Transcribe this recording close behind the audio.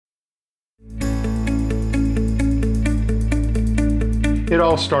It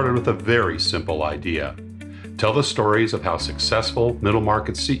all started with a very simple idea. Tell the stories of how successful middle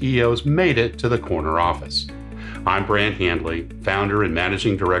market CEOs made it to the corner office. I'm Brant Handley, founder and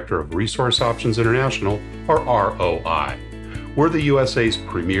managing director of Resource Options International, or ROI. We're the USA's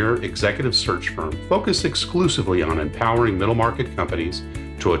premier executive search firm focused exclusively on empowering middle market companies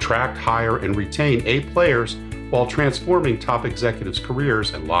to attract, hire, and retain A players while transforming top executives'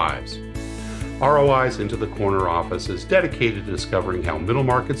 careers and lives. ROI's Into the Corner office is dedicated to discovering how middle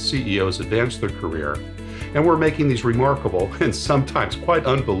market CEOs advance their career, and we're making these remarkable and sometimes quite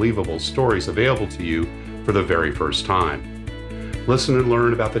unbelievable stories available to you for the very first time. Listen and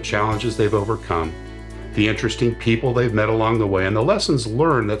learn about the challenges they've overcome, the interesting people they've met along the way, and the lessons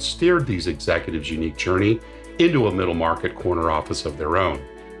learned that steered these executives' unique journey into a middle market corner office of their own.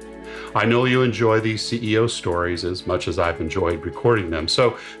 I know you enjoy these CEO stories as much as I've enjoyed recording them,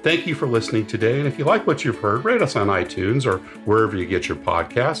 so thank you for listening today. And if you like what you've heard, rate us on iTunes or wherever you get your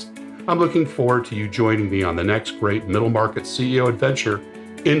podcasts. I'm looking forward to you joining me on the next great middle market CEO adventure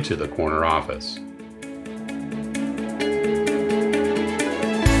into the corner office.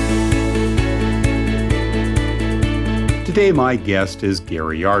 Today, my guest is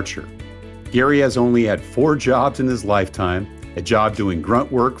Gary Archer. Gary has only had 4 jobs in his lifetime: a job doing grunt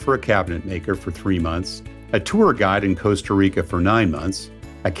work for a cabinet maker for 3 months, a tour guide in Costa Rica for 9 months,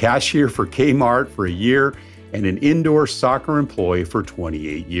 a cashier for Kmart for a year, and an indoor soccer employee for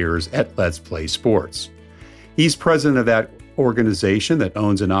 28 years at Let's Play Sports. He's president of that organization that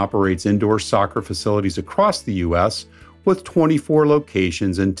owns and operates indoor soccer facilities across the U.S. with 24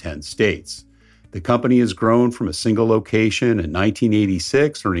 locations in 10 states. The company has grown from a single location in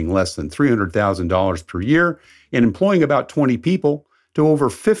 1986, earning less than $300,000 per year and employing about 20 people, to over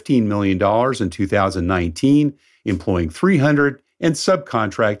 $15 million in 2019, employing 300 and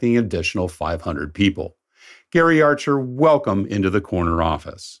subcontracting an additional 500 people. Gary Archer, welcome into the corner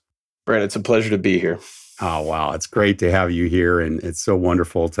office. Brent, it's a pleasure to be here. Oh, wow. It's great to have you here. And it's so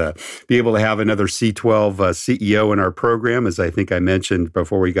wonderful to be able to have another C12 CEO in our program. As I think I mentioned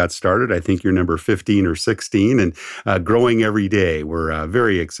before we got started, I think you're number 15 or 16 and growing every day. We're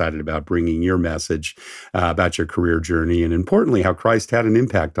very excited about bringing your message about your career journey and, importantly, how Christ had an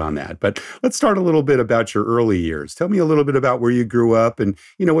impact on that. But let's start a little bit about your early years. Tell me a little bit about where you grew up and,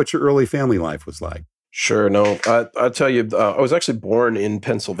 what your early family life was like. Sure. No, I'll tell you, I was actually born in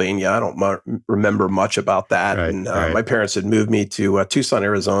Pennsylvania. I don't remember much about that. Right, and right. My parents had moved me to Tucson,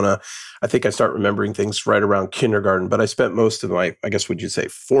 Arizona. I think I start remembering things right around kindergarten, but I spent most of my, I guess, would you say,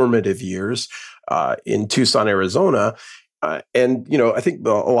 formative years in Tucson, Arizona. And I think a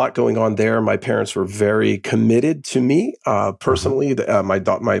lot going on there. My parents were very committed to me personally.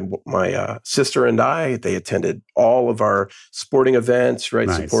 My sister and I, they attended all of our sporting events, right?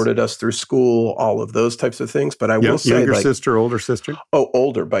 Nice. Supported us through school, all of those types of things. But I will say, younger sister, older sister? Oh,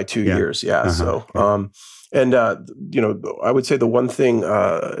 older by 2 years. Yeah. So, and I would say the one thing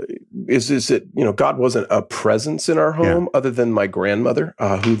is that God wasn't a presence in our home other than my grandmother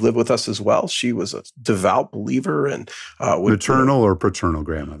who lived with us as well. She was a devout believer and maternal or paternal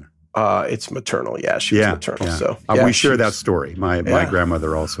grandmother. It's maternal. Yeah, she was maternal. Yeah. So we share that story. My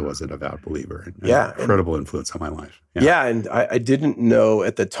grandmother also was a devout believer. And incredible influence on my life. Yeah, and I didn't know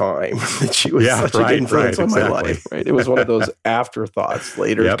at the time that she was such a good influence on my life. Right, it was one of those afterthoughts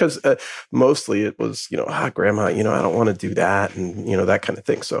later because mostly it was grandma, I don't want to do that, and that kind of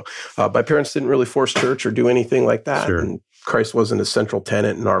thing. So my parents didn't really force church or do anything like that. Sure. And Christ wasn't a central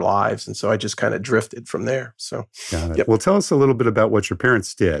tenet in our lives. And so I just kind of drifted from there. So, got it. Well, tell us a little bit about what your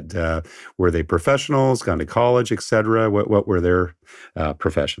parents did. Were they professionals, gone to college, et cetera? What were their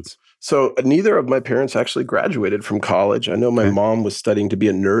professions? So neither of my parents actually graduated from college. I know my mom was studying to be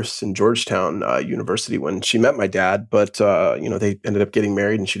a nurse in Georgetown University when she met my dad, but they ended up getting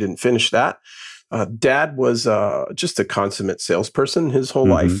married and she didn't finish that. Dad was just a consummate salesperson his whole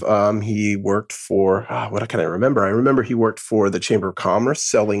life. He worked for, what can I remember? I remember he worked for the Chamber of Commerce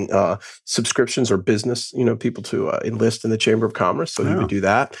selling subscriptions or business, people to enlist in the Chamber of Commerce. So he would do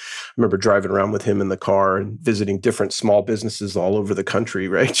that. I remember driving around with him in the car and visiting different small businesses all over the country,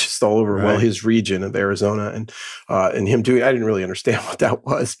 right? Just all over, his region of Arizona and him doing, I didn't really understand what that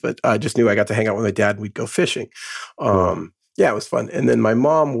was, but I just knew I got to hang out with my dad and we'd go fishing. Yeah, it was fun. And then my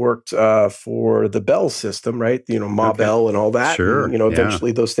mom worked for the Bell system, right? Ma Bell and all that. Sure. And,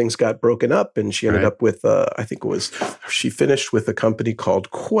 eventually those things got broken up and she ended up with, she finished with a company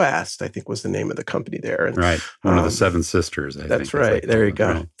called Quest, I think was the name of the company there. And, one of the Seven Sisters, I think. That's right. There you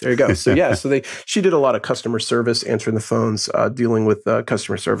go. Right. There you go. So she did a lot of customer service, answering the phones, dealing with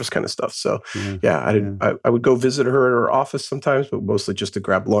customer service kind of stuff. So I would go visit her at her office sometimes, but mostly just to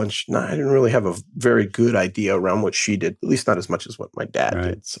grab lunch. I didn't really have a very good idea around what she did, at least least not as much as what my dad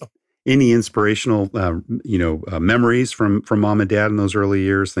Right. did. So. Any inspirational, memories from mom and dad in those early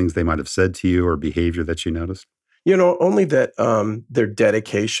years, things they might have said to you or behavior that you noticed? Only that their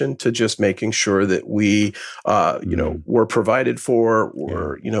dedication to just making sure that we, were provided for,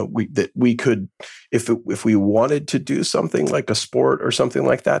 or we could, if we wanted to do something like a sport or something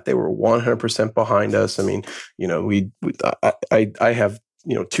like that, they were 100% behind us. I mean, I have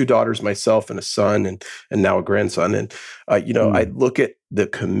 2 daughters myself and a son and now a grandson, and I look at the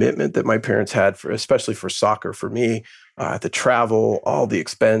commitment that my parents had especially for soccer for me. The travel, all the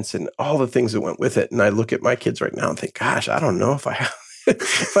expense, and all the things that went with it. And I look at my kids right now and think, gosh, I don't know if I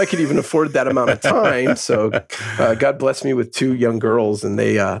if I could even afford that amount of time. So God bless me with 2 young girls, and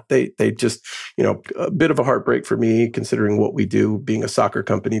they just, a bit of a heartbreak for me considering what we do being a soccer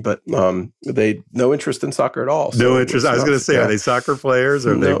company, but they no interest in soccer at all. No interest. I was going to say, are they soccer players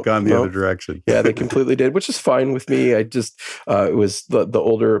or have they gone the other direction? Yeah, they completely did, which is fine with me. I just, it was the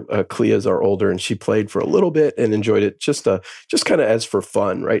older, Clea's are older, and she played for a little bit and enjoyed it just kind of as for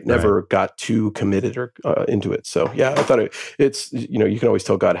fun, right? Never got too committed or into it. So yeah, I thought it's, you can always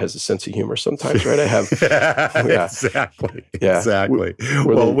tell God has a sense of humor sometimes, right? I have. Yeah. Exactly. Yeah. Exactly.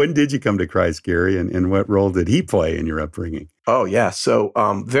 Well, when did you come to Christ, Gary, and what role did he play in your upbringing? Oh, yeah. So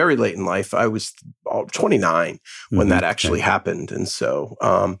very late in life, I was 29 when that actually happened. And so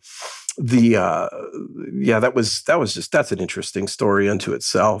that's an interesting story unto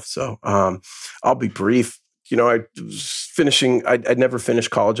itself. So I'll be brief. I was finishing, I'd never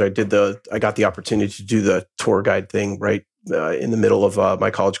finished college. I got the opportunity to do the tour guide thing right in the middle of my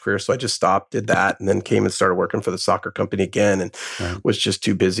college career. So I just stopped, did that, and then came and started working for the soccer company again, and was just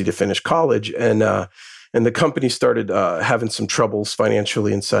too busy to finish college. And the company started having some troubles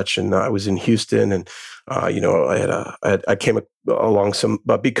financially and such. And I was in Houston, and I came along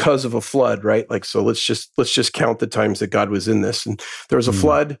but because of a flood, right? Like, so let's just count the times that God was in this. And there was a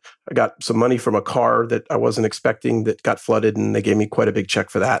flood. I got some money from a car that I wasn't expecting that got flooded, and they gave me quite a big check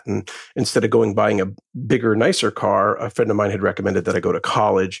for that. And instead of buying a bigger, nicer car, a friend of mine had recommended that I go to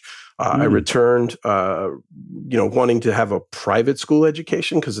college. I returned, wanting to have a private school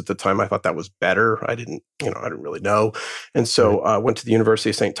education, because at the time I thought that was better. I didn't really know. And so I went to the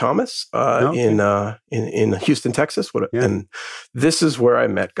University of St. Thomas in Houston, Texas. And this is where I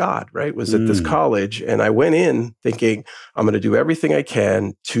met God, right? Was at this college. And I went in thinking, I'm going to do everything I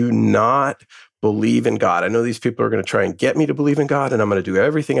can to not believe in God. I know these people are going to try and get me to believe in God, and I'm going to do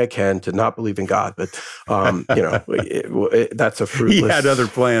everything I can to not believe in God. But, that's a fruitless. He had other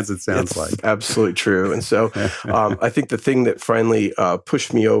plans, it sounds like. Absolutely true. And so I think the thing that finally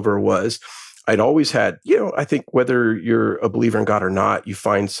pushed me over was I'd always had, I think whether you're a believer in God or not, you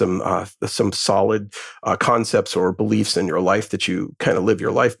find some solid concepts or beliefs in your life that you kind of live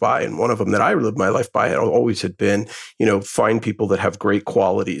your life by. And one of them that I lived my life by always had been, find people that have great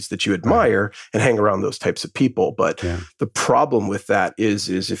qualities that you admire and hang around those types of people. But the problem with that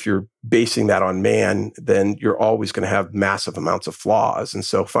is if you're basing that on man, then you're always going to have massive amounts of flaws. And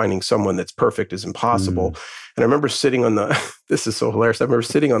so finding someone that's perfect is impossible. And I remember sitting this is so hilarious. I remember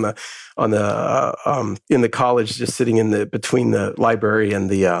sitting in the college, just sitting between the library and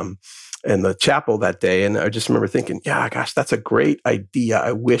the chapel that day. And I just remember thinking, yeah, gosh, that's a great idea.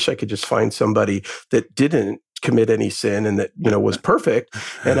 I wish I could just find somebody that didn't commit any sin and that, was perfect.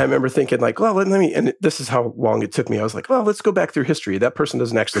 And I remember thinking like, well, and this is how long it took me. I was like, well, let's go back through history. That person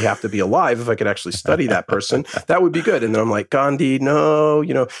doesn't actually have to be alive. If I could actually study that person, that would be good. And then I'm like, Gandhi, no,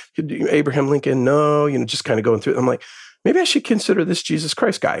 Abraham Lincoln, no, just kind of going through it. I'm like, maybe I should consider this Jesus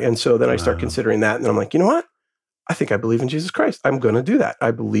Christ guy. And so then I start considering that. And then I'm like, you know what? I think I believe in Jesus Christ. I'm going to do that.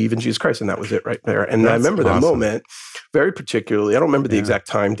 I believe in Jesus Christ. And that was it right there. And I remember that moment very particularly. I don't remember the exact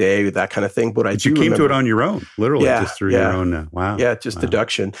time, day, that kind of thing, but you came to it on your own, literally, just through your own, wow. Yeah, just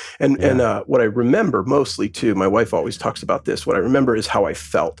deduction. And what I remember mostly too, my wife always talks about this, what I remember is how I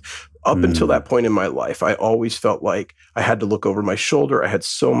felt. Up until that point in my life, I always felt like I had to look over my shoulder. I had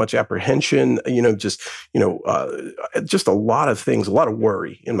so much apprehension, just a lot of things, a lot of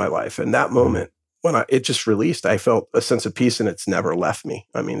worry in my life. And that moment, when it just released, I felt a sense of peace, and it's never left me.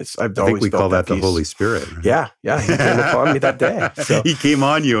 I mean, I think we call that the Holy Spirit. Right? Yeah, he came upon me that day. So, he came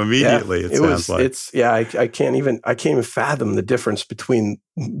on you immediately. It sounds like I can't even fathom the difference between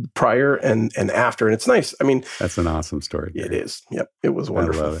prior and after. And it's nice. I mean, that's an awesome story, Gary. It is. Yep. It was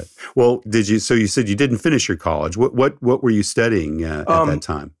wonderful. I love it. Well, so you said you didn't finish your college. What were you studying at that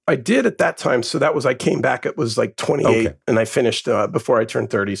time? I did at that time. So I came back, it was like 28 and I finished before I turned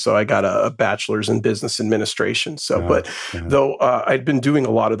 30. So I got a bachelor's in business administration. So, though I'd been doing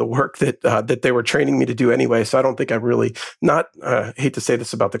a lot of the work that they were training me to do anyway. So I don't think I really, hate to say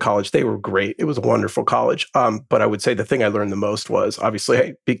this about the college. They were great. It was a wonderful college. But I would say the thing I learned the most was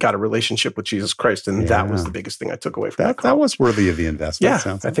obviously I got a relationship with Jesus Christ. And that was the biggest thing I took away from that college. That was worthy of the investment.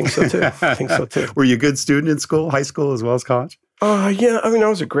 Yeah, I think so too. Were you a good student in school, high school as well as college? Yeah. I mean, I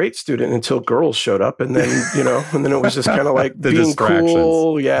was a great student until girls showed up, and then and then it was just kind of like being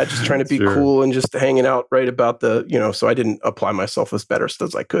cool. Yeah, just trying to be cool and just hanging out right about the So I didn't apply myself as best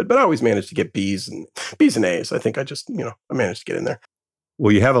as I could, but I always managed to get B's and A's. I think I just I managed to get in there.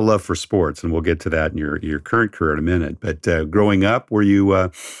 Well, you have a love for sports, and we'll get to that in your current career in a minute. But growing up, were you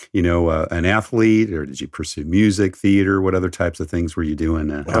an athlete, or did you pursue music, theater? What other types of things were you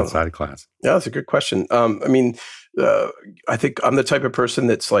doing outside of class? Yeah, that's a good question. I think I'm the type of person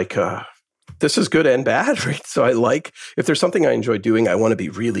that's like, this is good and bad, right? So if there's something I enjoy doing, I want to be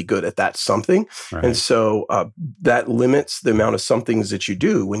really good at that something. Right. And so that limits the amount of somethings that you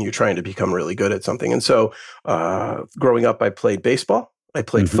do when you're trying to become really good at something. And so growing up, I played baseball, I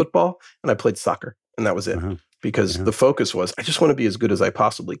played football, and I played soccer. And that was it. Because the focus was, I just want to be as good as I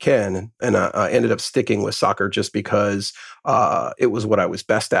possibly can. And I ended up sticking with soccer just because it was what I was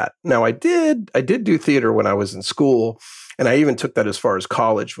best at. Now, I did do theater when I was in school, and I even took that as far as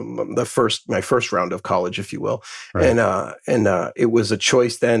college, my first round of college, if you will. Right. And it was a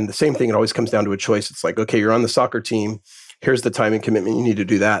choice then. The same thing, it always comes down to a choice. It's like, okay, you're on the soccer team. Here's the time and commitment you need to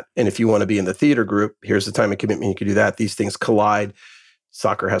do that. And if you want to be in the theater group, here's the time and commitment you can do that. These things collide.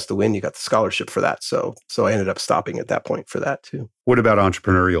 Soccer has to win. You got the scholarship for that. So I ended up stopping at that point for that too. What about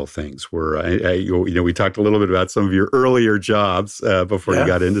entrepreneurial things? We talked a little bit about some of your earlier jobs before you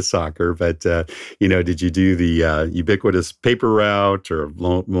got into soccer, but did you do the ubiquitous paper route or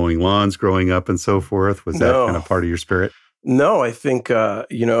mowing lawns growing up and so forth? Was that kind of part of your spirit? No, I think,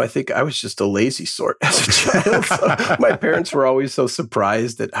 I think I was just a lazy sort as a child. So my parents were always so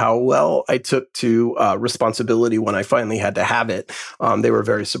surprised at how well I took to responsibility when I finally had to have it. They were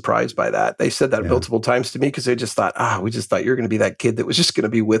very surprised by that. They said that multiple times to me because they just thought, we just thought you're going to be that kid that was just going to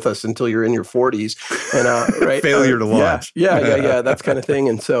be with us until you're in your 40s. And, right. Failure to launch. Yeah. That kind of thing.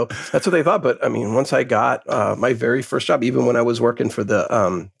 And so that's what they thought. But I mean, once I got my very first job, even when I was working for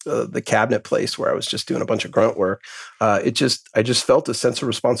the cabinet place where I was just doing a bunch of grunt work, I just felt a sense of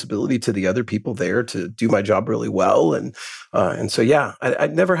responsibility to the other people there to do my job really well. And so, I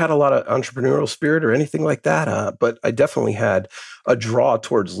never had a lot of entrepreneurial spirit or anything like that. But I definitely had a draw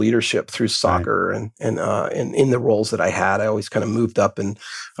towards leadership through soccer and in the roles that I had. I always kind of moved up and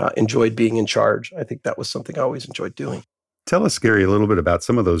enjoyed being in charge. I think that was something I always enjoyed doing. Tell us, Gary, a little bit about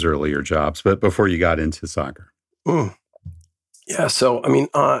some of those earlier jobs, but before you got into soccer. Yeah. So,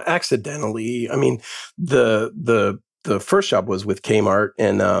 accidentally, the first job was with Kmart,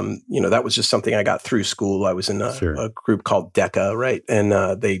 and that was just something I got through school. I was in a group called DECA, right?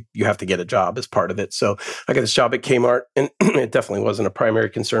 And you have to get a job as part of it. So I got this job at Kmart, and it definitely wasn't a primary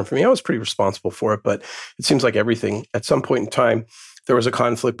concern for me. I was pretty responsible for it, but it seems like everything at some point in time, there was a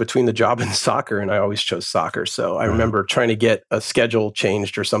conflict between the job and soccer, and I always chose soccer. So I remember trying to get a schedule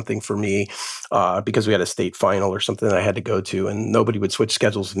changed or something for me because we had a state final or something that I had to go to, and nobody would switch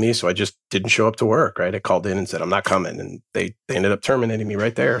schedules with me. So I just didn't show up to work, right? I called in and said, I'm not coming. And they ended up terminating me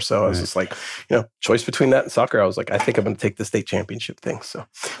right there. So I was just like, choice between that and soccer. I was like, I think I'm going to take the state championship thing. So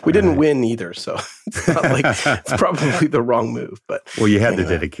we didn't win either. So it's not like it's probably the wrong move. But well, you had the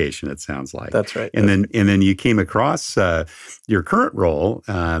dedication, it sounds like. That's right. And then you came across your current role.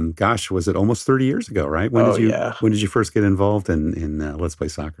 Was it almost 30 years ago, right? When did you first get involved in Let's Play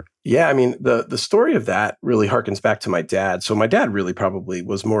Soccer? Yeah, I mean, the story of that really harkens back to my dad. So my dad really probably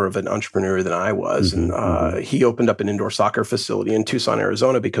was more of an entrepreneur than I was. And he opened up an indoor soccer facility in Tucson,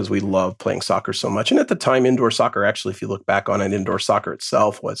 Arizona, because we loved playing soccer so much. And at the time, indoor soccer, actually, if you look back on it, indoor soccer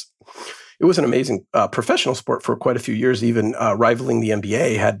itself was an amazing professional sport for quite a few years, even rivaling the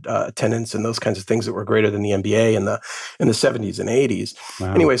NBA, had attendance and those kinds of things that were greater than the NBA in the 70s and 80s.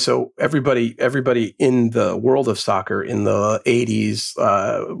 Wow. Anyway, so everybody in the world of soccer in the 80s,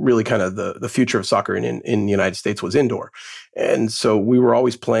 really kind of the future of soccer in the United States was indoor. And so we were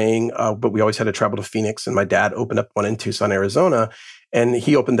always playing, but we always had to travel to Phoenix. And my dad opened up one in Tucson, Arizona. And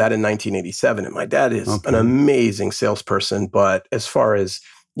he opened that in 1987. And my dad is an amazing salesperson. But as far as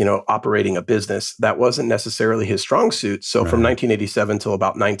operating a business. That wasn't necessarily his strong suit. So from 1987 till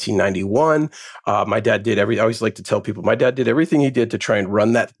about 1991, my dad did I always like to tell people, my dad did everything he did to try and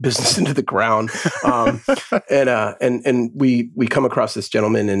run that business into the ground. And we come across this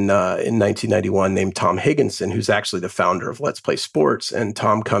gentleman in 1991 named Tom Higginson, who's actually the founder of Let's Play Sports. And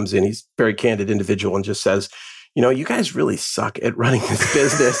Tom comes in, he's a very candid individual, and just says, you guys really suck at running this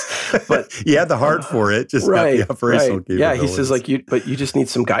business, but you had the heart for it, just got the operational capabilities. Yeah, he says but you just need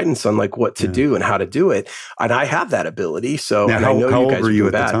some guidance on like what to do and how to do it. And I have that ability. So now, I know how you old guys were you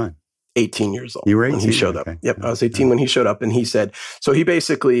at the time? 18 years old. You were 18 when he showed up. Okay. Yep, I was 18 when he showed up, and he said, so he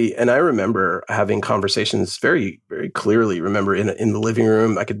basically, and I remember having conversations very, very clearly. Remember in the living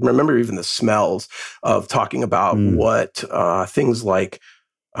room, I could remember even the smells of talking about what things like,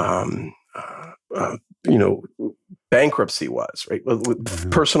 bankruptcy was, right?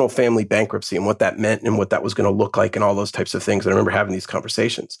 Personal family bankruptcy and what that meant and what that was going to look like and all those types of things. And I remember having these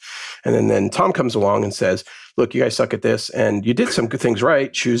conversations. And then Tom comes along and says, look, you guys suck at this, and you did some good things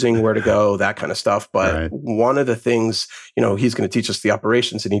right, choosing where to go, that kind of stuff. But one of the things, he's going to teach us the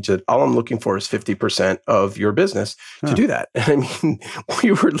operations, and he said, all I'm looking for is 50% of your business to do that. And I mean,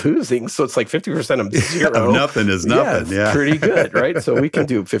 we were losing. So it's like 50% of zero. Of nothing is nothing. Yeah. Pretty good, right? So we can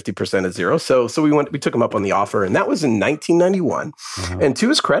do 50% of zero. So we took him up on the offer, and that was in 1991. And to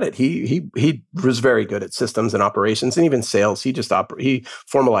his credit, he was very good at systems and operations and even sales. He just he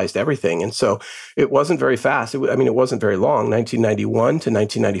formalized everything. And so it wasn't very fast. It wasn't very long. 1991 to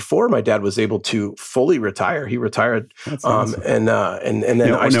 1994, my dad was able to fully retire. He retired. That's awesome. And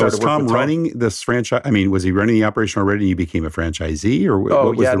then I started was Tom running this franchise? I mean, was he running the operation already and you became a franchisee, or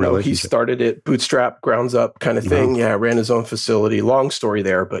what was the relationship? He started it bootstrap, grounds up kind of thing. Yeah, ran his own facility. Long story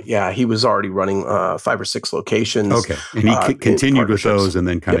there, but yeah, he was already running 5 or 6 locations. Okay. And he continued with those and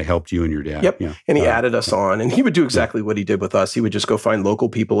then kind of helped you and your dad. Yep. Yeah. And he added us on, and he would do exactly what he did with us. He would just go find local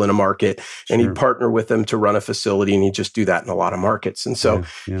people in a market and he'd partner with them to run a facility, and he'd just do that in a lot of markets. And so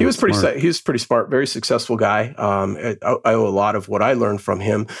he was pretty smart, very successful guy. I owe a lot of what I learned from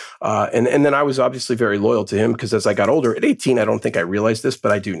him. And then I was obviously very loyal to him, because as I got older, at 18, I don't think I realized this,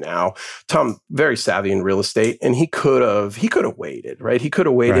 but I do now. Tom, very savvy in real estate, and he could have waited, right? He could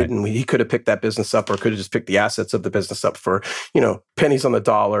have waited, and he could have picked that business up, or could have just picked the assets of the business up for, pennies on the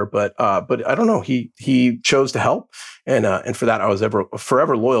dollar. But I don't know. He chose to help. And for that, I was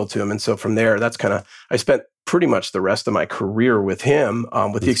forever loyal to him. And so from there, I spent pretty much the rest of my career with him,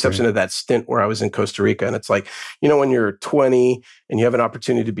 with the exception of that stint where I was in Costa Rica. And it's like, when you're 20 and you have an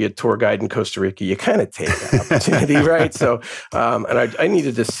opportunity to be a tour guide in Costa Rica, you kind of take that opportunity, right? So, and I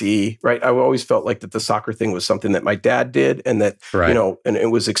needed to see, right? I always felt like that the soccer thing was something that my dad did, and that, and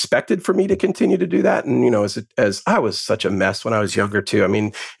it was expected for me to continue to do that. And, as I was such a mess when I was younger too. I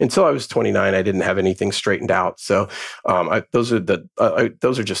mean, until I was 29, I didn't have anything straightened out. So, those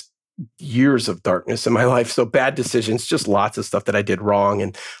are just years of darkness in my life. So bad decisions, just lots of stuff that I did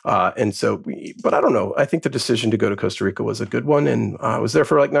wrong. And so, but I don't know. I think the decision to go to Costa Rica was a good one. And I was there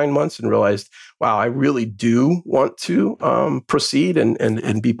for like 9 months and realized, wow, I really do want to proceed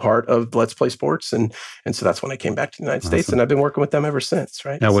and be part of Let's Play Sports. And so that's when I came back to the United States, and I've been working with them ever since,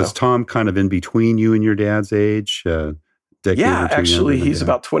 right? Now, was Tom kind of in between you and your dad's age? Yeah, actually, he's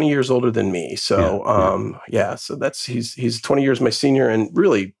about 20 years older than me. So, so he's 20 years my senior, and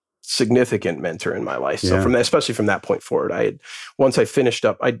really significant mentor in my life. So especially from that point forward, once I finished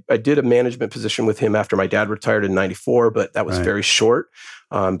up, I did a management position with him after my dad retired in 94, but that was very short,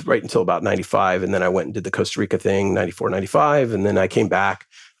 right until about 95. And then I went and did the Costa Rica thing, 94, 95. And then I came back,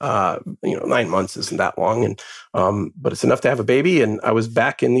 9 months isn't that long. And, but it's enough to have a baby. And I was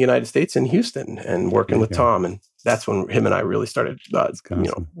back in the United States in Houston and working with Tom. And that's when him and I really started,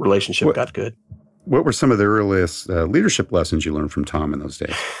 relationship got good. What were some of the earliest leadership lessons you learned from Tom in those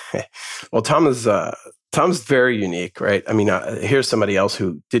days? Well, Tom's very unique, right? I mean, here's somebody else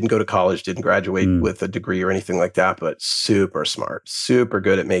who didn't go to college, didn't graduate with a degree or anything like that, but super smart, super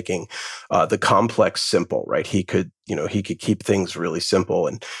good at making the complex simple, right? He could keep things really simple,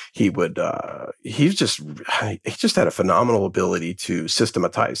 and he just had a phenomenal ability to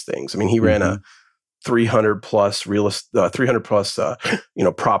systematize things. I mean, he ran a 300 plus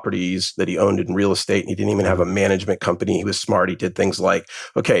properties that he owned in real estate. And he didn't even have a management company. He was smart. He did things like,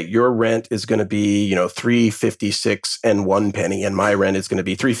 okay, your rent is going to be, $3.56 and 1 penny. And my rent is going to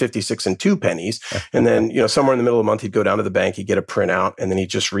be $3.56 and 2 pennies. And then, somewhere in the middle of the month, he'd go down to the bank, he'd get a printout, and then he'd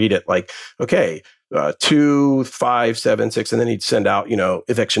just read it like, okay, 2, 5, 7, 6, and then he'd send out,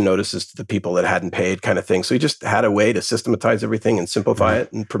 eviction notices to the people that hadn't paid, kind of thing. So he just had a way to systematize everything and simplify it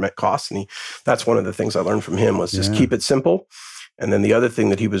and permit costs. And that's one of the things I learned from him was just keep it simple. And then the other thing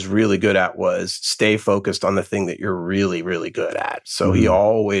that he was really good at was stay focused on the thing that you're really, really good at. So he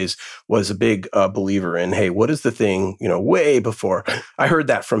always was a big believer in, hey, what is the thing, way before I heard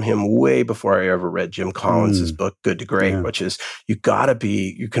that from him, way before I ever read Jim Collins' book, Good to Great, which is you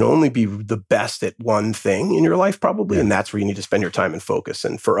can only be the best at one thing in your life probably. And that's where you need to spend your time and focus.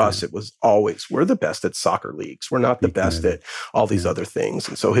 And for us, it was always, we're the best at soccer leagues. We're not the best at all these other things.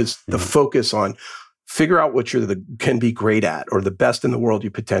 And so the focus on figure out what can be great at or the best in the world,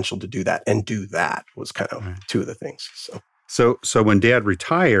 your potential to do that and do that was kind of two of the things. So when Dad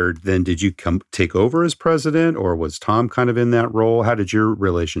retired, then did you take over as president, or was Tom kind of in that role? How did your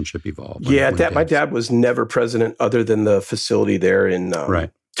relationship evolve? My dad was never president other than the facility there in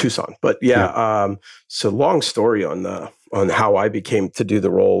Tucson. But so long story on how I became to do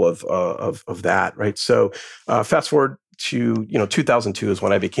the role of that, right? So fast forward to 2002 is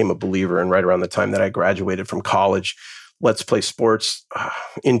when I became a believer, and right around the time that I graduated from college. Let's Play Sports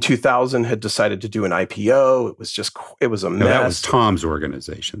in 2000 had decided to do an IPO. It was a mess. That was Tom's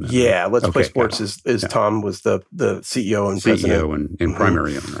organization. Then. Let's Play Sports is Tom was the CEO and president. and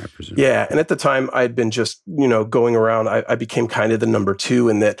primary owner, I presume. Yeah, and at the time I'd been just going around. I became kind of the number two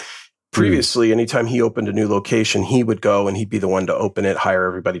in that. Previously, anytime he opened a new location, he would go and he'd be the one to open it, hire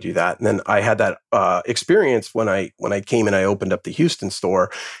everybody, do that. And then I had that experience when I came and I opened up the Houston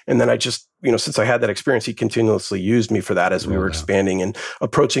store. And then I just, since I had that experience, he continuously used me for that as we were expanding and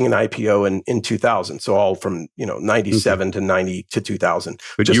approaching an IPO in 2000. So all from 97 to 90 to 2000.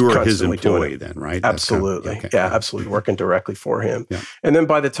 But you were his employee then, right? Absolutely, absolutely, working directly for him. Yeah. And then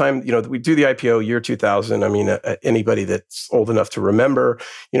by the time we do the IPO year 2000, I mean anybody that's old enough to remember,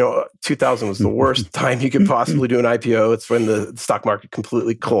 2000 was the worst time you could possibly do an IPO. It's when the stock market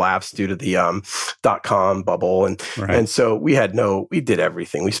completely collapsed due to the .com bubble. And so we did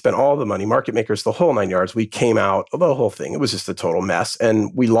everything. We spent all the money, market makers, the whole 9 yards. We came out, the whole thing. It was just a total mess.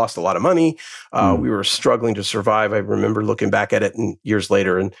 And we lost a lot of money. We were struggling to survive. I remember looking back at it years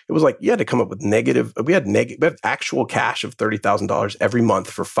later, and it was like you had to come up with we had actual cash of $30,000 every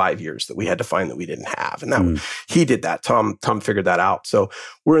month for 5 years that we had to find that we didn't have. And he did that. Tom figured that out. So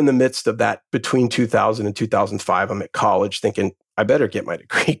we're in the midst of that between 2000 and 2005. I'm at college thinking, I better get my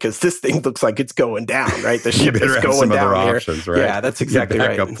degree because this thing looks like it's going down, right? The ship is going down here. Options, right? Yeah, that's exactly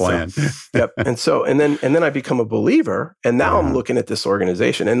right. Backup plan. And then I become a believer, and now I'm looking at this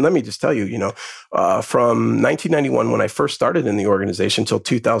organization. And let me just tell you, from 1991 when I first started in the organization till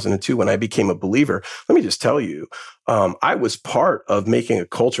 2002 when I became a believer, let me just tell you, I was part of making a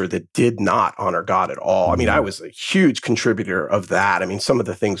culture that did not honor God at all. I mean, I was a huge contributor of that. I mean, some of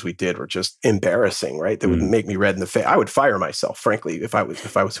the things we did were just embarrassing, right? That would make me red in the face. I would fire myself, frankly, if I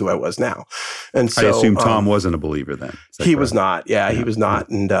was who I was now. And so I assume Tom wasn't a believer then. He was not. Yeah, he was not.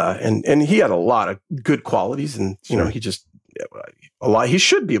 And he had a lot of good qualities, and he just he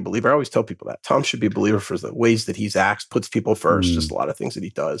should be a believer. I always tell people that Tom should be a believer for the ways that he acts, puts people first, just a lot of things that he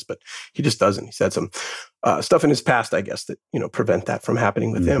does, but he just doesn't. He's had some stuff in his past, I guess, that, prevent that from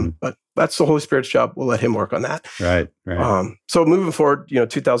happening with him, but that's the Holy Spirit's job. We'll let him work on that. Right. So moving forward,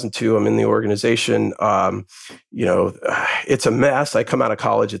 2002, I'm in the organization. It's a mess. I come out of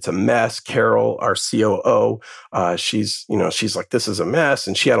college. It's a mess. Carol, our COO, she's like, this is a mess.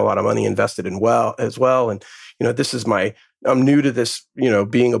 And she had a lot of money invested in as well. And, I'm new to this,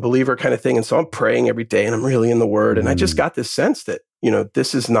 being a believer kind of thing. And so I'm praying every day and I'm really in the Word. And I just got this sense that,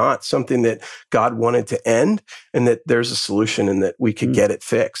 this is not something that God wanted to end, and that there's a solution and that we could get it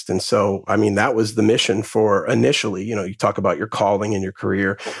fixed. And so, that was the mission for initially, you talk about your calling and your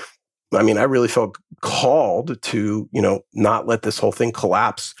career. I really felt called to, not let this whole thing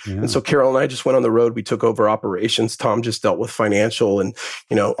collapse. Yeah. And so Carol and I just went on the road. We took over operations. Tom just dealt with financial and,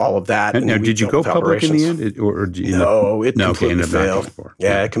 all of that. And now, did you go public in the end? It completely failed.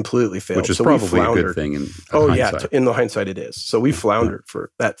 Yeah, it completely failed. Which is probably a good thing in hindsight. In the hindsight it is. So we floundered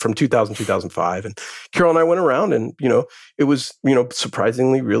for that from 2000, 2005. And Carol and I went around and, it was,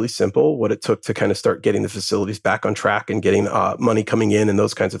 surprisingly really simple what it took to kind of start getting the facilities back on track and getting money coming in and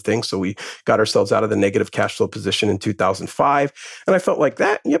those kinds of things. So we got ourselves out of the negative cash flow position in 2005. And I felt like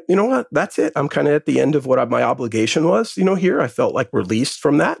that, yep, you know what? That's it. I'm kind of at the end of what my obligation was, here. I felt like released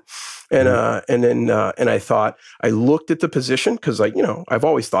from that. And I thought, I looked at the position because I've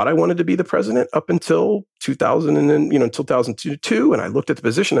always thought I wanted to be the president up until 2000 and then, until 2002. And I looked at the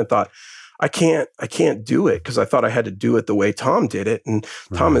position and thought, I can't do it because I thought I had to do it the way Tom did it. And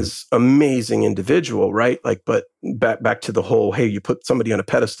Tom is amazing individual, right? Like, but back to the whole, hey, you put somebody on a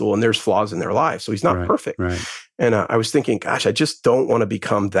pedestal and there's flaws in their life. So he's not perfect. Right. And I was thinking, gosh, I just don't want to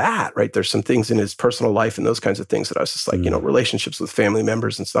become that, right? There's some things in his personal life and those kinds of things that I was just like, relationships with family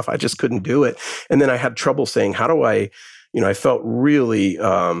members and stuff. I just couldn't do it. And then I had trouble saying, how do I I felt really,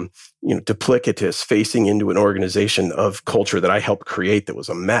 duplicitous facing into an organization of culture that I helped create that was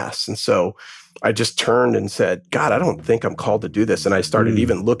a mess. And so I just turned and said, God, I don't think I'm called to do this. And I started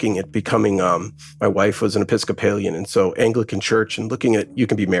even looking at becoming, my wife was an Episcopalian, and so Anglican church, and looking at, you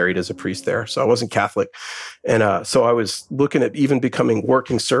can be married as a priest there. So I wasn't Catholic. And so I was looking at even becoming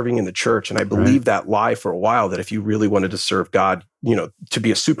serving in the church. And I believed that lie for a while, that if you really wanted to serve God, to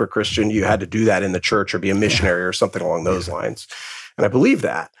be a super Christian, you had to do that in the church or be a missionary or something along those lines. And I believed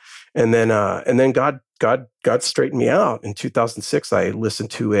that. And then God straightened me out. In 2006, I listened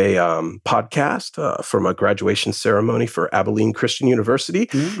to a podcast from a graduation ceremony for Abilene Christian University.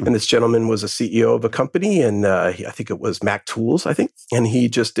 And this gentleman was a CEO of a company, and I think it was Mac Tools, I think. And he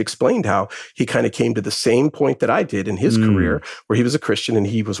just explained how he kind of came to the same point that I did in his career, where he was a Christian and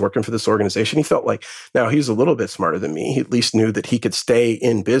he was working for this organization. He felt like, now he was a little bit smarter than me. He at least knew that he could stay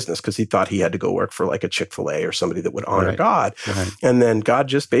in business because he thought he had to go work for like a Chick-fil-A or somebody that would honor God. And then God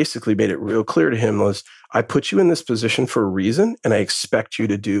just basically made it real clear to him was, I put you in this position for a reason, and I expect you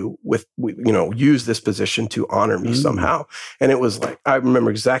to use this position to honor me somehow. And it was like, I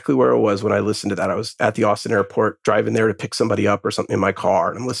remember exactly where I was when I listened to that. I was at the Austin airport, driving there to pick somebody up or something in my car,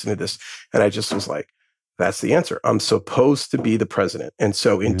 and I'm listening to this, and I just was like, that's the answer. I'm supposed to be the president. And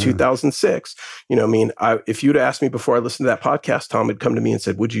so in 2006, if you'd asked me before I listened to that podcast, Tom had come to me and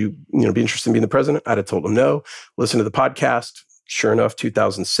said, would you, be interested in being the president? I'd have told him no. Listen to the podcast. Sure enough,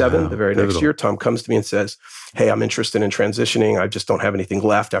 2007, the very next year, Tom comes to me and says, hey, I'm interested in transitioning. I just don't have anything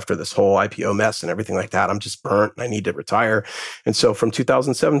left after this whole IPO mess and everything like that. I'm just burnt and I need to retire. And so from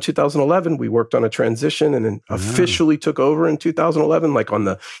 2007, 2011, we worked on a transition, and then officially took over in 2011, like on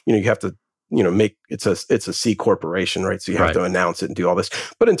the, you have to, it's a C corporation, right? So you have to announce it and do all this.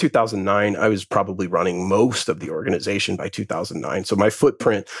 But in 2009, I was probably running most of the organization by 2009. So my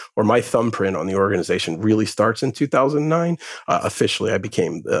footprint or my thumbprint on the organization really starts in 2009. Officially, I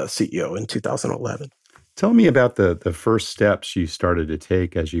became the CEO in 2011. Tell me about the first steps you started to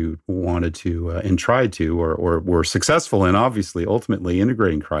take as you wanted to and tried to, or were successful in, obviously, ultimately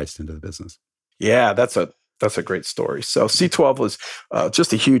integrating Christ into the business. Yeah, that's a great story. So C12 was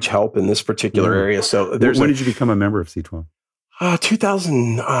just a huge help in this particular area. So when did you become a member of C12?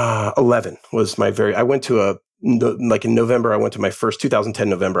 2011 was I went to in November, I went to my first, 2010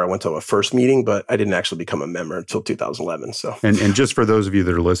 November, I went to a first meeting, but I didn't actually become a member until 2011. So, and just for those of you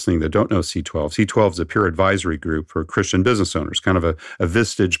that are listening that don't know C12 is a peer advisory group for Christian business owners, kind of a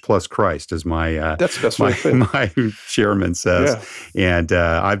Vistage plus Christ, as my that's the best way to put it. My chairman says. Yeah. And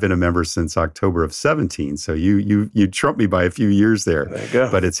I've been a member since October of 17. So you trumped me by a few years there. There you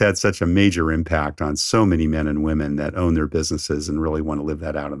go. But it's had such a major impact on so many men and women that own their businesses and really want to live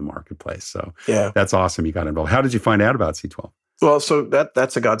that out in the marketplace. So that's awesome. You got involved. How did you find out about C12? Well, so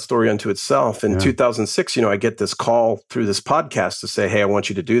that's a God story unto itself. In 2006, I get this call through this podcast to say, hey, I want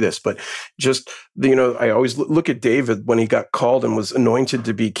you to do this. But just, I always look at David when he got called and was anointed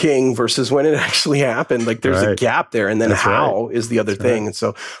to be king versus when it actually happened. Like there's a gap there. And then is the other thing. And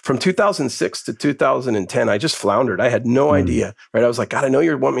so from 2006 to 2010, I just floundered. I had no idea, right? I was like, God, I know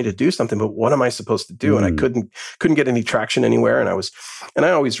you want me to do something, but what am I supposed to do? And I couldn't get any traction anywhere. And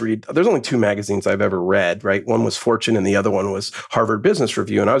I always read, there's only two magazines I've ever read, right? One was Fortune and the other one was Harvard Business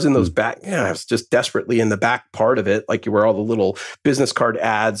Review. And I was in those back, I was just desperately in the back part of it, like where all the little business card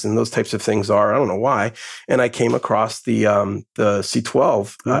ads and those types of things are. I don't know why. And I came across the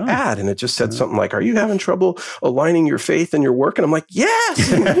C12 ad, and it just said something like, are you having trouble aligning your faith and your work? And I'm like,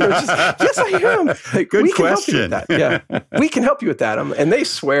 yes. And, yes, I am. Like, Good we question. Can help you with that. Yeah, we can help you with that. And they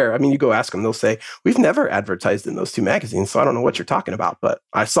swear, you go ask them, they'll say, we've never advertised in those two magazines. So I don't know what you're talking about, but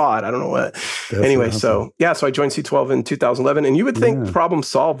I saw it. I don't know what. Anyway, so so I joined C12 in 2011, and you would think problem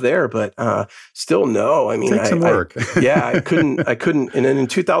solved there, but still no. Takes some work. I couldn't. And then in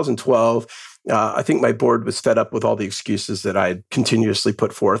 2012, I think my board was fed up with all the excuses that I had continuously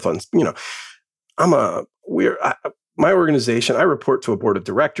put forth on, my organization, I report to a board of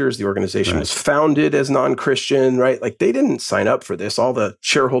directors. The organization was founded as non-Christian, right? Like they didn't sign up for this. All the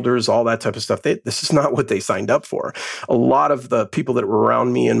shareholders, all that type of stuff. This is not what they signed up for. A lot of the people that were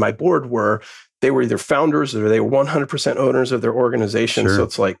around me and my board were either founders or they were 100% owners of their organization. Sure. So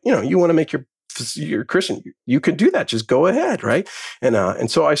it's like, you want to make you're Christian, you could do that. Just go ahead, right? And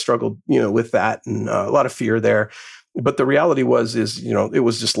so I struggled, with that and a lot of fear there. But the reality is, it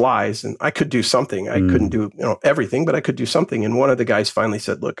was just lies, and I could do something. I couldn't do, everything, but I could do something. And one of the guys finally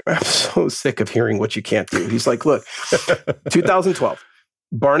said, "Look, I'm so sick of hearing what you can't do." He's like, "Look, 2012,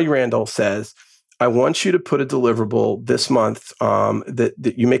 Barney Randall says, I want you to put a deliverable this month,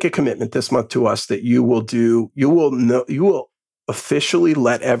 that you make a commitment this month to us that you will officially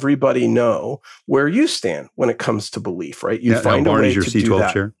let everybody know where you stand when it comes to belief, right? You find a way your to C12 do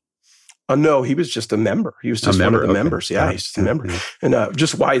that. chair? No, he was just a member. He was just one of the members. Yeah, he's just a member, and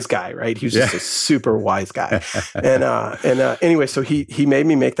just wise guy, right? He was just a super wise guy. And anyway, so he made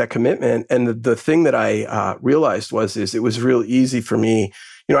me make that commitment. And the thing that I realized is it was real easy for me.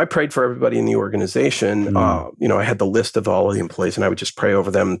 I prayed for everybody in the organization. I had the list of all of the employees, and I would just pray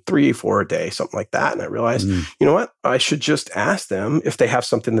over them 3-4 a day, something like that. And I realized, you know what? I should just ask them if they have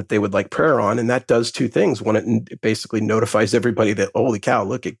something that they would like prayer on. And that does two things. One, it basically notifies everybody that, holy cow,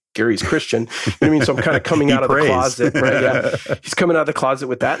 look at Gary's Christian. You know what I mean? So I'm kind of coming out of the closet, right? Yeah. He's coming out of the closet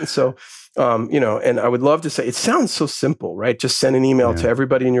with that. And so, and I would love to say, it sounds so simple, right? Just send an email to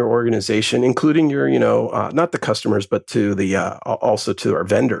everybody in your organization, including your, not the customers, but to the, also to our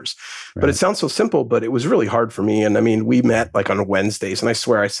vendors. Right. But it sounds so simple, but it was really hard for me. And I mean, we met like on Wednesdays, and I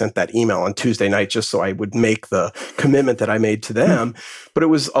swear I sent that email on Tuesday night just so I would make the commitment that I made to them. But it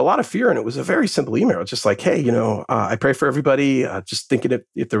was a lot of fear, and it was a very simple email. It's just like, hey, I pray for everybody. Just thinking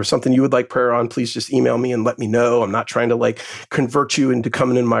if there was something you would like prayer on, please just email me and let me know. I'm not trying to like convert you into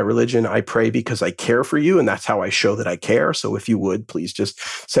coming in my religion. I pray because I care for you, and that's how I show that I care. So if you would, please just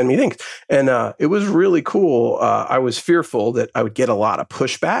send me things. And it was really cool. I was fearful that I would get a lot of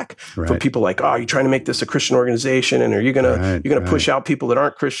pushback from people like, oh, you're trying to make this a Christian organization, and are you gonna push out people that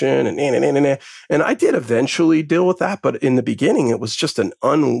aren't Christian, and I did eventually deal with that, but in the beginning it was just an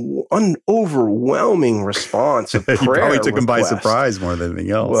overwhelming response of prayer. You probably took them by surprise more than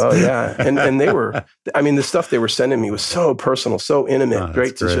anything else. Well, yeah, and they were, I mean, the stuff they were sending me was so personal, so intimate,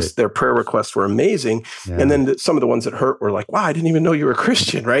 great. Just their prayer requests were amazing, and then some of the ones that hurt were like, wow, I didn't even know you were a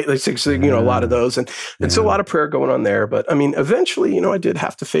Christian, right? Like, a lot of those, and so a lot of prayer going on there. But I mean, eventually, I did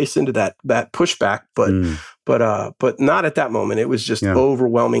have to face into that pushback, but not at that moment. It was just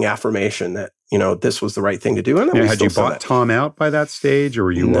overwhelming affirmation that this was the right thing to do. And had you bought Tom out by that stage, or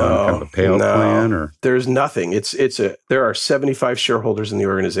were you on kind of a payout plan? Or there's nothing. There are 75 shareholders in the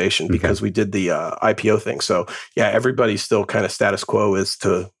organization because we did the IPO thing. So everybody's still kind of status quo as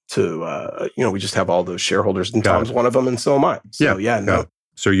to we just have all those shareholders, and Tom's one of them, and so am I. So no.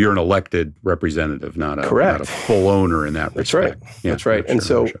 So you're an elected representative, not a full owner in that respect. Right. That's right. And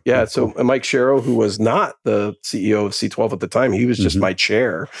so Mike Sharrow, who was not the CEO of C12 at the time, he was just my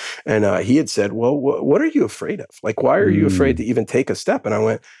chair. And he had said, well, what are you afraid of? Like, why are you afraid to even take a step?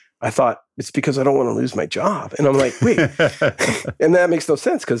 And I thought, it's because I don't want to lose my job. And I'm like, wait. And that makes no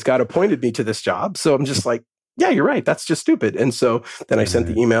sense because God appointed me to this job. So I'm just like, yeah, you're right. That's just stupid. And so then I sent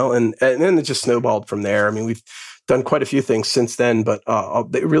the email, and then it just snowballed from there. I mean, we've done quite a few things since then, but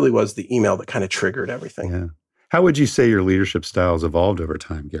it really was the email that kind of triggered everything. Yeah. How would you say your leadership styles evolved over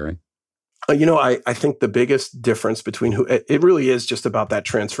time, Gary? I think the biggest difference between it really is just about that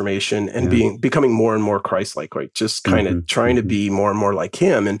transformation and becoming more and more Christ-like, right? Just kind of trying to be more and more like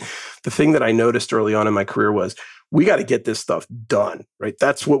him. And the thing that I noticed early on in my career was, we got to get this stuff done, right?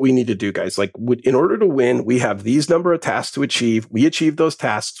 That's what we need to do, guys. Like, in order to win, we have these number of tasks to achieve. We achieve those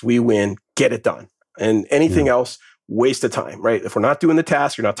tasks, we win, get it done. And anything else, waste of time, right? If we're not doing the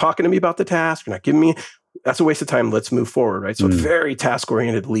task, you're not talking to me about the task, you're not giving me, that's a waste of time. Let's move forward, right? So very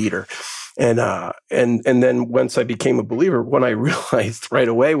task-oriented leader. And then once I became a believer, what I realized right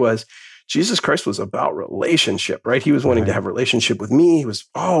away was Jesus Christ was about relationship, right? He was wanting to have a relationship with me. He was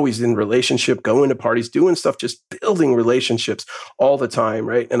always in relationship, going to parties, doing stuff, just building relationships all the time,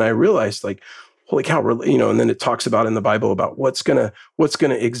 right? And I realized, like, holy cow, and then it talks about in the Bible about what's gonna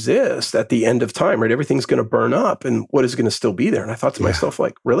exist at the end of time, right? Everything's gonna burn up, and what is gonna still be there? And I thought to myself,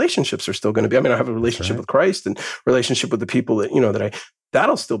 like, relationships are still gonna be. I mean, I have a relationship with Christ and relationship with the people that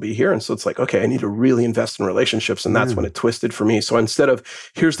that'll still be here. And so it's like, okay, I need to really invest in relationships. And that's when it twisted for me. So instead of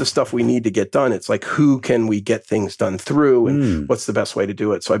here's the stuff we need to get done, it's like, who can we get things done through, and what's the best way to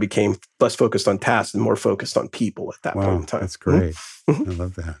do it? So I became less focused on tasks and more focused on people at that point in time. That's great. I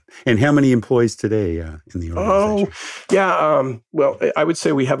love that. And how many employees today in the organization? Well, I would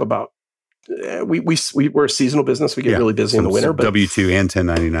say we have about, we're a seasonal business. We get really busy in the winter. But W-2 and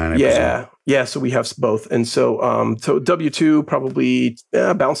 1099. Yeah. So we have both. And so W-2 probably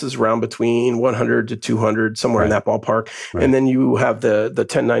bounces around between 100 to 200, somewhere in that ballpark. Right. And then you have the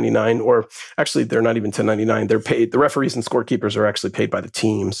 1099, or actually they're not even 1099. They're paid. The referees and scorekeepers are actually paid by the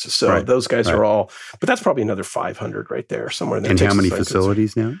teams. So those guys are all, but that's probably another 500 right there, somewhere in there. And how many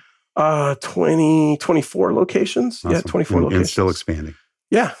facilities now? 24 locations. Awesome. Yeah, 24 locations. And still expanding.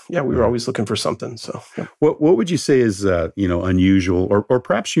 Yeah. We were always looking for something. So, what would you say is unusual or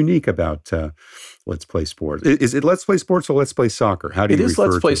perhaps unique about Let's Play Sports? Is it Let's Play Sports or Let's Play Soccer? How do you refer to it?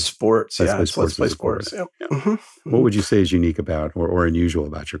 Let's Play Sports. Let's Play Sports. Yeah. What would you say is unique about or unusual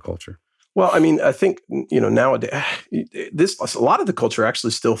about your culture? Well, I mean, I think, nowadays, a lot of the culture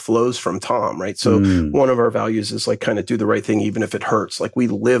actually still flows from Tom, right? So one of our values is like kind of do the right thing, even if it hurts. Like we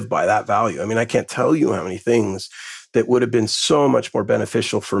live by that value. I mean, I can't tell you how many things that would have been so much more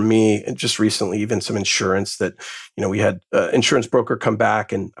beneficial for me. And just recently, even some insurance that, we had an insurance broker come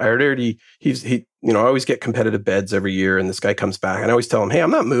back, and I I always get competitive beds every year. And this guy comes back, and I always tell him, hey, I'm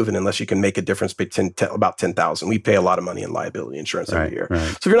not moving unless you can make a difference by about 10,000. We pay a lot of money in liability insurance every year. Right.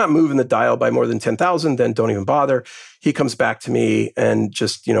 So if you're not moving the dial by more than 10,000, then don't even bother. He comes back to me and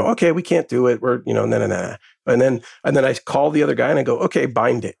just, okay, we can't do it. We're, nah. And then I call the other guy and I go, okay,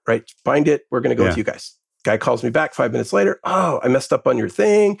 bind it, right? Bind it. We're going to go with you guys. Guy calls me back 5 minutes later. Oh, I messed up on your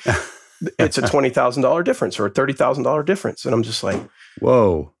thing. It's a $20,000 difference or a $30,000 difference. And I'm just like,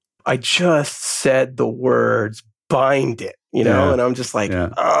 whoa, I just said the words, bind it, and I'm just like,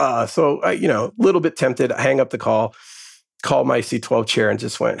 So I, a little bit tempted. I hang up the call my C12 chair and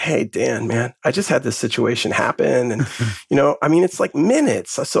just went, hey, Dan, man, I just had this situation happen. And, it's like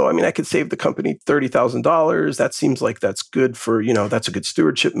minutes. So, I could save the company $30,000. That seems like that's good for, that's a good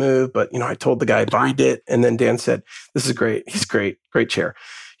stewardship move. But, I told the guy, bind it. And then Dan said, this is great. He's great. Great chair.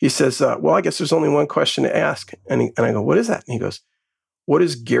 He says, well, I guess there's only one question to ask. And I go, what is that? And he goes, what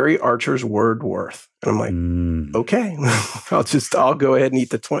is Gary Archer's word worth? And I'm like, okay, I'll go ahead and eat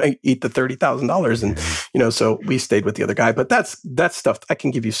the $30,000. And, so we stayed with the other guy, but that's stuff. I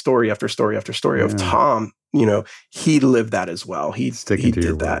can give you story after story after story of Tom, he lived that as well. He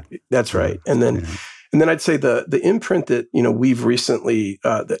did that. That's right. And then I'd say the imprint that, we've recently,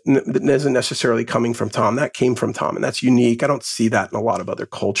 that isn't necessarily coming from Tom, that came from Tom, and that's unique. I don't see that in a lot of other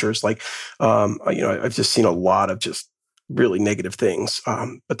cultures. Like, I've just seen a lot of just really negative things.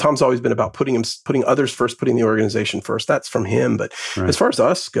 But Tom's always been about putting others first, putting the organization first. That's from him. But as far as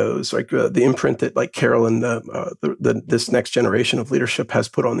us goes, like the imprint that like Carol and this next generation of leadership has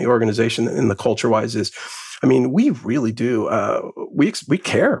put on the organization and the culture wise is, we really do. We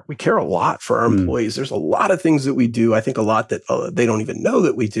care. We care a lot for our employees. There's a lot of things that we do. I think a lot that they don't even know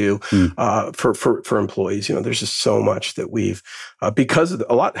that we do for employees. There's just so much that we've because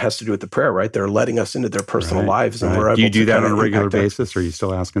a lot has to do with the prayer, right? They're letting us into their personal lives, and we're able to. Do you do that on a regular basis? Or are you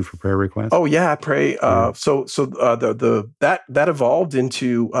still asking for prayer requests? Oh yeah, I pray. So that evolved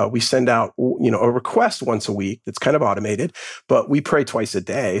into we send out a request once a week. That's kind of automated, but we pray twice a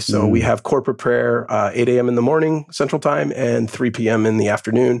day. So we have corporate prayer 8 a.m. in the morning Central Time and 3 p.m. in the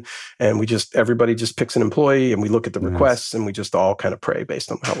afternoon. And everybody just picks an employee and we look at the requests and we just all kind of pray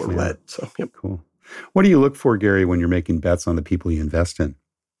based on how we're led. So, yep. Cool. What do you look for, Gary, when you're making bets on the people you invest in?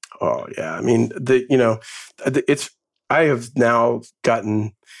 Oh, yeah. I have now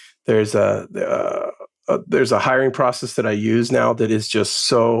gotten, there's a hiring process that I use now that is just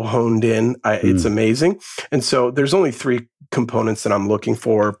so honed in. It's amazing. And so there's only 3 components that I'm looking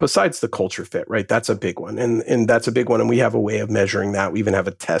for besides the culture fit, right? That's a big one. And that's a big one. And we have a way of measuring that. We even have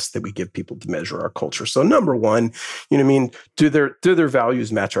a test that we give people to measure our culture. So number one, do their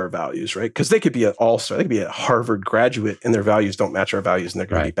values match our values, right? Because they could be an all-star, they could be a Harvard graduate and their values don't match our values and they're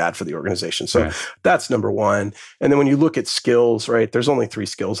going to be bad for the organization. So that's number one. And then when you look at skills, right, there's only 3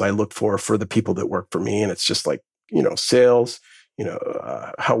 skills I look for the people that work for me. And it's just like, sales,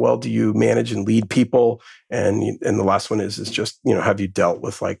 how well do you manage and lead people? And the last one is just, have you dealt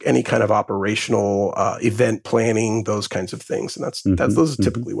with like any kind of operational event planning, those kinds of things. And those are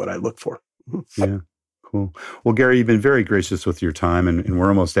typically what I look for. Yeah. Cool. Well, Gary, you've been very gracious with your time and we're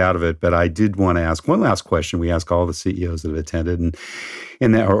almost out of it, but I did want to ask one last question. We ask all the CEOs that have attended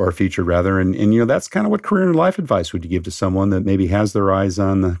and that or featured rather. And that's kind of what career and life advice would you give to someone that maybe has their eyes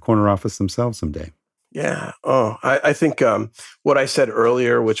on the corner office themselves someday? Yeah. Oh, I think what I said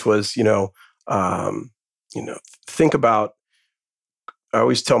earlier, which was, think about,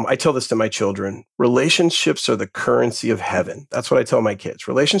 I tell this to my children, relationships are the currency of heaven. That's what I tell my kids.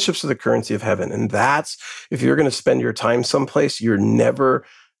 Relationships are the currency of heaven. And if you're going to spend your time someplace,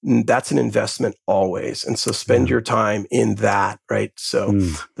 that's an investment always. And so spend your time in that, right? So,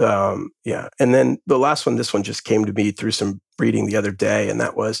 yeah. And then the last one, this one just came to me through some reading the other day. And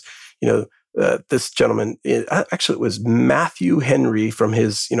that was, this gentleman, actually it was Matthew Henry from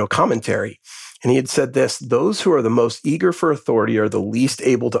his, commentary. And he had said this, those who are the most eager for authority are the least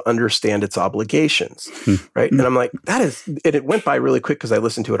able to understand its obligations, right? And I'm like, it went by really quick because I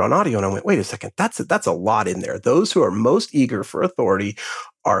listened to it on audio and I went, wait a second, that's a lot in there. Those who are most eager for authority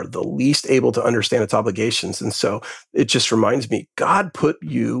are the least able to understand its obligations. And so it just reminds me, God put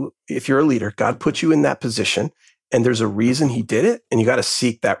you, if you're a leader, God put you in that position. and there's a reason he did it, and you got to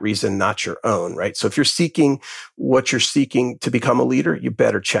seek that reason, not your own, right? So if you're seeking what you're seeking to become a leader, you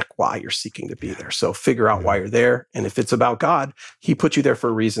better check why you're seeking to be there. So figure out why you're there. And if it's about God, he put you there for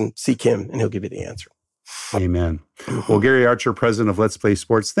a reason. Seek him and he'll give you the answer. Amen. Well, Gary Archer, president of Let's Play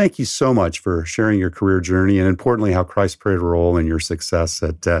Sports, thank you so much for sharing your career journey and importantly, how Christ played a role in your success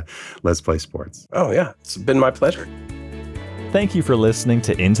at Let's Play Sports. Oh, yeah. It's been my pleasure. Thank you for listening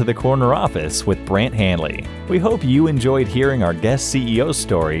to Into the Corner Office with Brant Handley. We hope you enjoyed hearing our guest CEO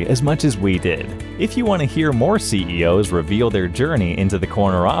story as much as we did. If you want to hear more CEOs reveal their journey into the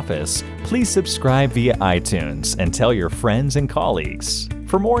corner office, please subscribe via iTunes and tell your friends and colleagues.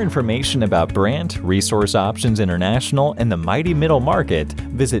 For more information about Brant, Resource Options International, and the mighty middle market,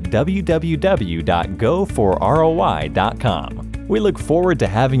 visit www.goforroi.com. We look forward to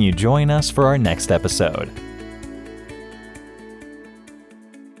having you join us for our next episode.